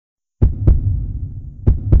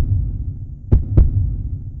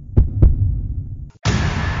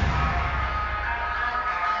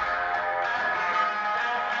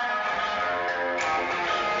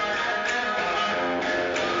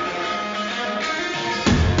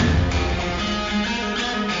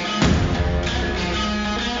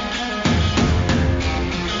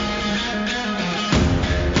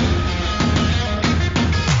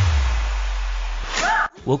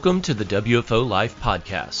Welcome to the WFO Life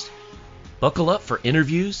Podcast. Buckle up for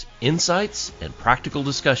interviews, insights, and practical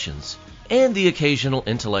discussions, and the occasional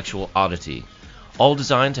intellectual oddity, all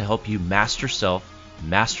designed to help you master self,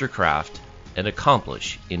 master craft, and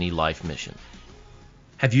accomplish any life mission.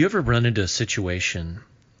 Have you ever run into a situation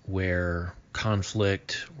where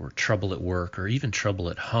conflict or trouble at work or even trouble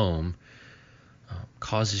at home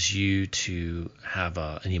causes you to have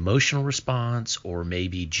an emotional response or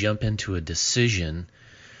maybe jump into a decision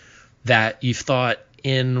that you thought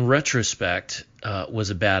in retrospect was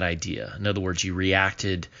a bad idea? In other words, you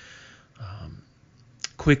reacted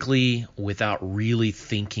quickly without really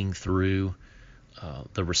thinking through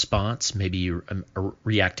the response. Maybe you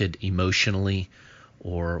reacted emotionally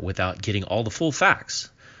or without getting all the full facts.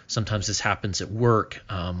 Sometimes this happens at work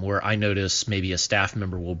where I notice maybe a staff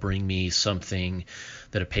member will bring me something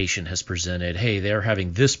that a patient has presented. Hey, they're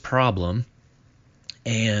having this problem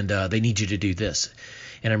and they need you to do this.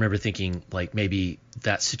 And I remember thinking, like, maybe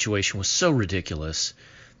that situation was so ridiculous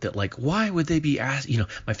that, like, why would they be asking?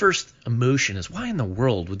 My first emotion is, why in the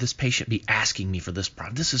world would this patient be asking me for this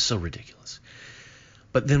problem? This is so ridiculous.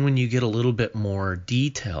 But then when you get a little bit more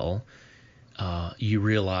detail, you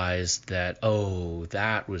realize that, oh,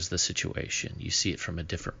 that was the situation. You see it from a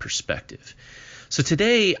different perspective. So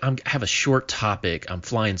today I have a short topic. I'm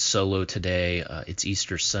flying solo today. It's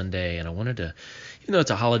Easter Sunday, and I wanted to, even though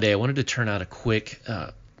it's a holiday, I wanted to turn out a quick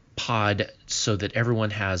pod so that everyone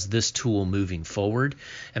has this tool moving forward,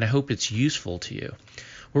 and I hope it's useful to you.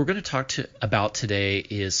 What we're going to talk about today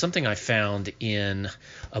is something I found in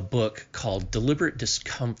a book called Deliberate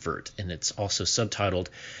Discomfort, and it's also subtitled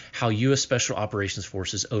How U.S. Special Operations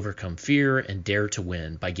Forces Overcome Fear and Dare to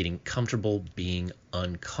Win by Getting Comfortable Being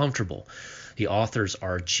Uncomfortable. The authors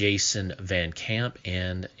are Jason Van Camp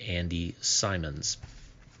and Andy Simons.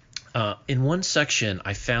 In one section,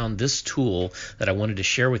 I found this tool that I wanted to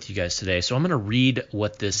share with you guys today. So I'm going to read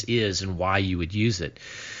what this is and why you would use it.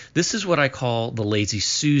 This is what I call the Lazy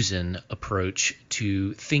Susan approach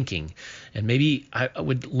to thinking. And maybe I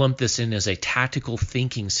would lump this in as a tactical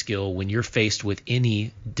thinking skill when you're faced with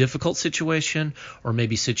any difficult situation or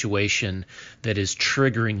maybe situation that is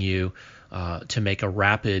triggering you to make a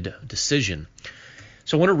rapid decision.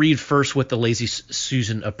 So I want to read first what the Lazy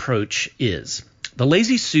Susan approach is. The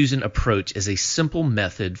Lazy Susan approach is a simple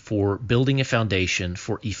method for building a foundation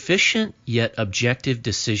for efficient yet objective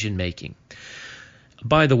decision making.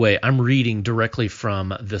 By the way, I'm reading directly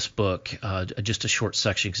from this book, just a short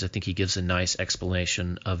section because I think he gives a nice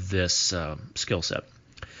explanation of this skill set.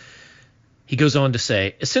 He goes on to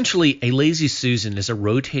say, essentially, a Lazy Susan is a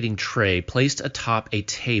rotating tray placed atop a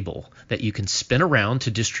table that you can spin around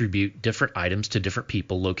to distribute different items to different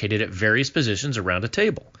people located at various positions around a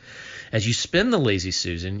table. As you spin the Lazy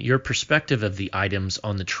Susan, your perspective of the items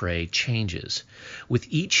on the tray changes. With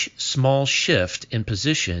each small shift in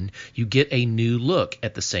position, you get a new look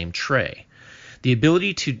at the same tray. The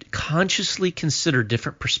ability to consciously consider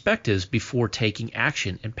different perspectives before taking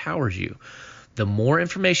action empowers you. The more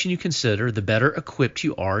information you consider, the better equipped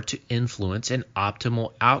you are to influence an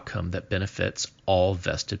optimal outcome that benefits all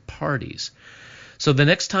vested parties. So the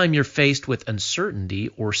next time you're faced with uncertainty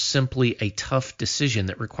or simply a tough decision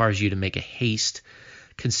that requires you to make a haste,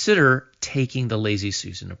 consider taking the Lazy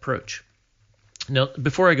Susan approach. Now,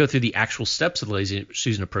 before I go through the actual steps of the Lazy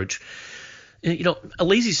Susan approach, a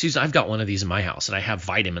Lazy Susan, I've got one of these in my house, and I have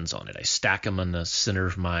vitamins on it. I stack them on the center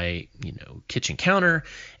of my, kitchen counter,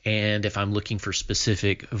 and if I'm looking for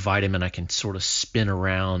specific vitamin, I can sort of spin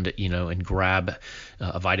around, and grab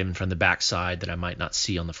a vitamin from the backside that I might not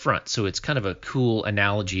see on the front. So it's kind of a cool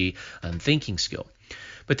analogy and thinking skill.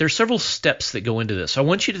 But there are several steps that go into this. So I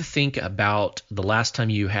want you to think about the last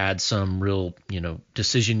time you had some real,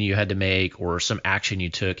 decision you had to make or some action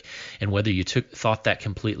you took, and whether you thought that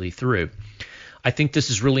completely through. I think this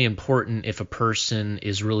is really important if a person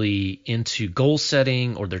is really into goal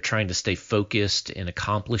setting or they're trying to stay focused and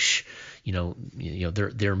accomplish,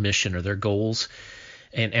 their mission or their goals.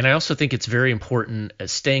 And I also think it's very important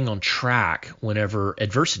staying on track whenever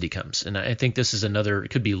adversity comes. And I think this is it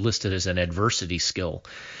could be listed as an adversity skill,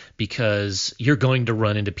 because you're going to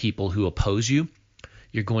run into people who oppose you.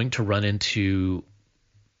 You're going to run into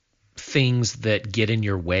things that get in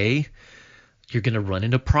your way. You're going to run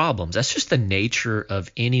into problems. That's just the nature of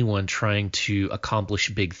anyone trying to accomplish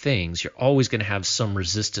big things. You're always going to have some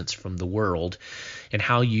resistance from the world, and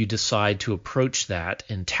how you decide to approach that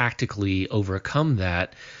and tactically overcome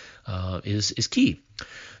that is key.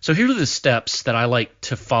 So here are the steps that I like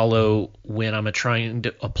to follow when I'm trying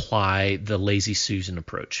to apply the Lazy Susan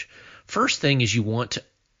approach. First thing is you want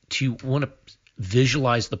to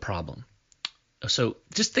visualize the problem. So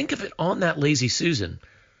just think of it on that Lazy Susan.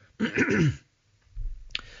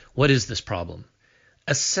 What is this problem?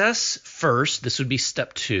 Assess first, this would be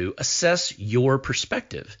step 2, assess your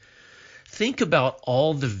perspective. Think about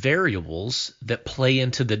all the variables that play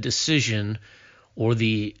into the decision or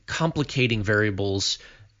the complicating variables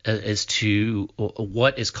as to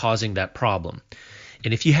what is causing that problem.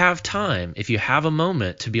 And if you have time, if you have a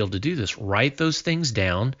moment to be able to do this, write those things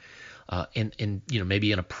down and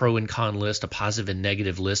maybe in a pro and con list, a positive and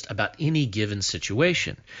negative list about any given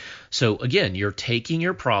situation. So again, you're taking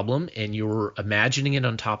your problem and you're imagining it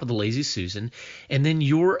on top of the Lazy Susan, and then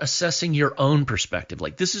you're assessing your own perspective.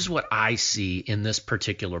 Like, this is what I see in this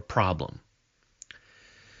particular problem.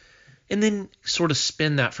 And then sort of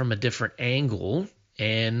spin that from a different angle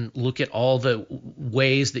and look at all the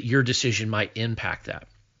ways that your decision might impact that.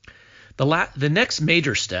 The next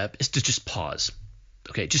major step is to just pause.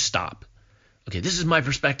 Okay, just stop. Okay, this is my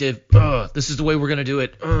perspective. This is the way we're going to do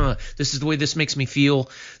it. This is the way this makes me feel.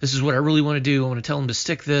 This is what I really want to do. I want to tell them to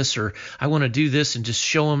stick this, or I want to do this and just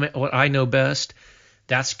show them what I know best.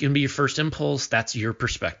 That's going to be your first impulse. That's your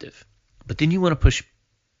perspective. But then you want to push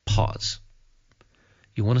pause.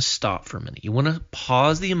 You want to stop for a minute. You want to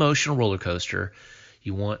pause the emotional roller coaster.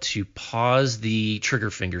 You want to pause the trigger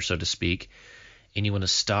finger, so to speak, and you want to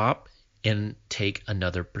stop and take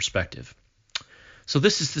another perspective. So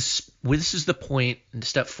this is the point in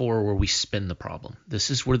step 4 where we spin the problem. This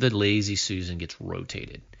is where the Lazy Susan gets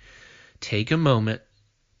rotated. Take a moment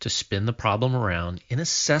to spin the problem around and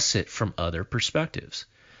assess it from other perspectives.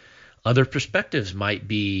 Other perspectives might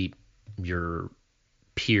be your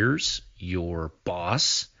peers, your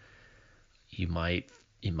boss. It might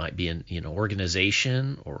be an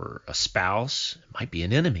organization or a spouse. It might be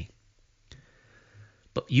an enemy.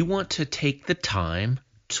 But you want to take the time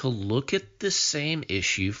to look at the same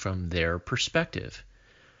issue from their perspective.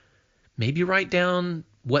 Maybe write down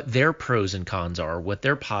what their pros and cons are, what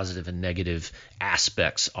their positive and negative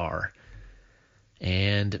aspects are.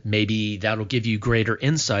 And maybe that'll give you greater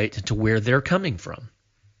insight into where they're coming from.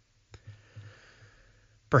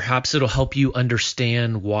 Perhaps it'll help you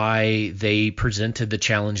understand why they presented the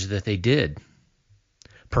challenge that they did.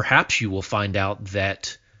 Perhaps you will find out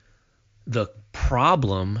that the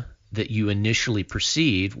problem that you initially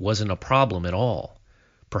perceived wasn't a problem at all.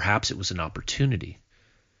 Perhaps it was an opportunity.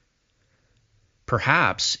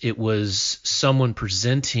 Perhaps it was someone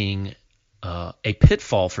presenting a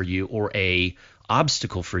pitfall for you or a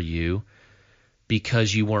obstacle for you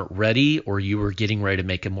because you weren't ready or you were getting ready to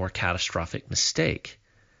make a more catastrophic mistake.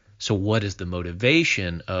 So what is the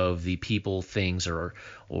motivation of the people, things,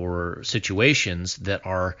 or situations that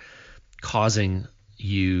are causing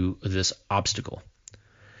you this obstacle?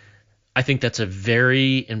 I think that's a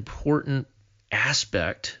very important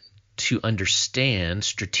aspect to understand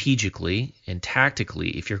strategically and tactically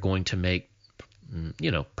if you're going to make,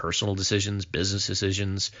 personal decisions, business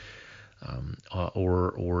decisions,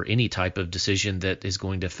 or any type of decision that is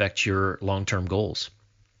going to affect your long-term goals.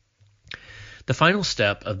 The final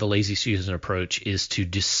step of the Lazy Susan approach is to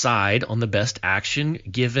decide on the best action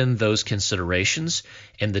given those considerations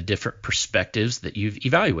and the different perspectives that you've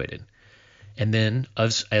evaluated. And then,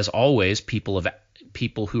 as always, people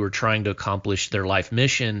who are trying to accomplish their life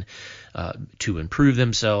mission to improve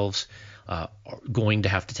themselves are going to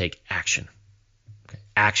have to take action. Okay.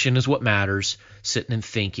 Action is what matters. Sitting and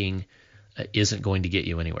thinking isn't going to get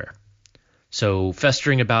you anywhere. So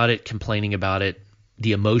festering about it, complaining about it,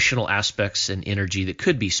 the emotional aspects and energy that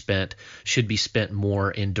could be spent should be spent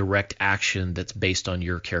more in direct action that's based on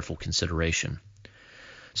your careful consideration.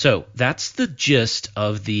 So that's the gist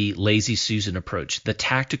of the Lazy Susan approach, the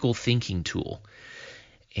tactical thinking tool.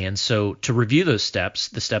 And so to review those steps,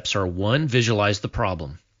 the steps are: 1, visualize the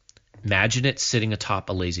problem. Imagine it sitting atop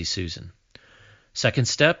a Lazy Susan. Second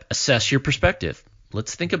step, assess your perspective.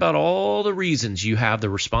 Let's think about all the reasons you have, the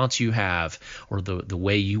response you have, or the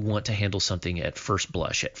way you want to handle something at first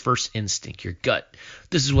blush, at first instinct, your gut.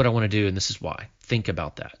 This is what I want to do, and this is why. Think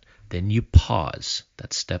about that. Then you pause.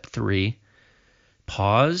 That's step 3.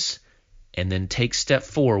 Pause, and then take step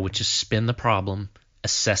 4, which is spin the problem,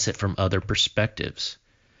 assess it from other perspectives.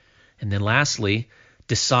 And then lastly,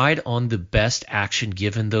 decide on the best action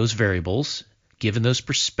given those variables, given those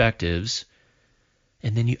perspectives,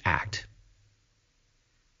 and then you act.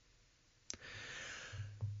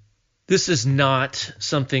 This is not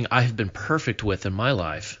something I have been perfect with in my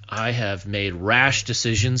life. I have made rash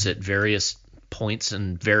decisions at various points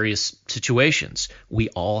in various situations. We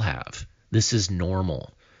all have. This is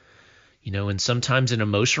normal. And sometimes an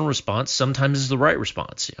emotional response, sometimes is the right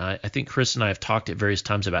response. I think Chris and I have talked at various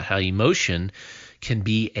times about how emotion can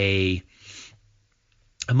be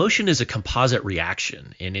Emotion is a composite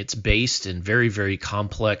reaction, and it's based in very, very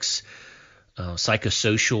complex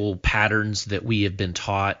psychosocial patterns that we have been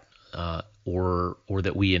taught or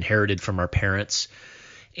that we inherited from our parents.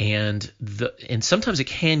 And sometimes it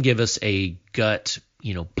can give us a gut,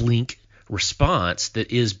 blink response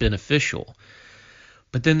that is beneficial.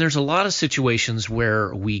 But then there's a lot of situations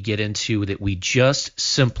where we get into that we just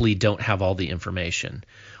simply don't have all the information,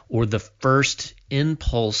 or the first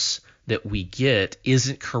impulse that we get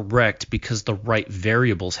isn't correct because the right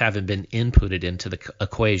variables haven't been inputted into the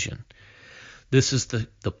equation. This is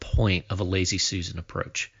the point of a lazy Susan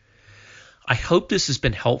approach. I hope this has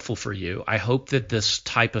been helpful for you. I hope that this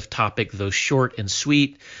type of topic, though short and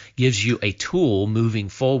sweet, gives you a tool moving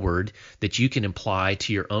forward that you can apply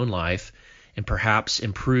to your own life and perhaps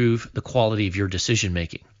improve the quality of your decision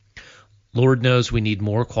making. Lord knows we need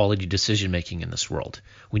more quality decision making in this world.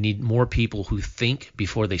 We need more people who think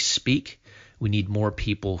before they speak. We need more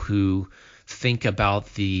people who think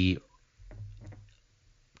about the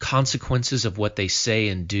consequences of what they say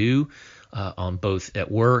and do on both at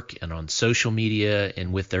work and on social media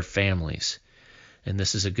and with their families. And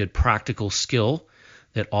this is a good practical skill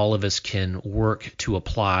that all of us can work to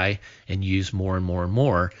apply and use more and more and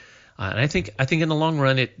more. And I think in the long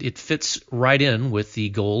run, it fits right in with the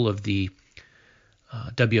goal of the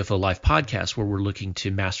WFO Life podcast, where we're looking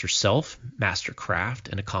to master self, master craft,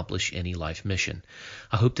 and accomplish any life mission.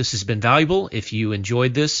 I hope this has been valuable. If you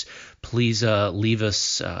enjoyed this, please leave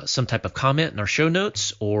us some type of comment in our show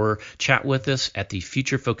notes or chat with us at the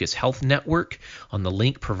Future Focus Health Network on the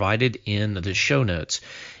link provided in the show notes.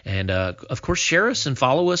 And of course, share us and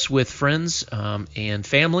follow us with friends and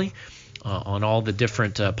family on all the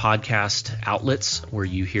different podcast outlets where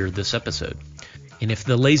you hear this episode. And if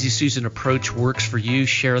the Lazy Susan approach works for you,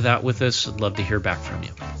 share that with us. I'd love to hear back from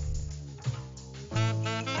you.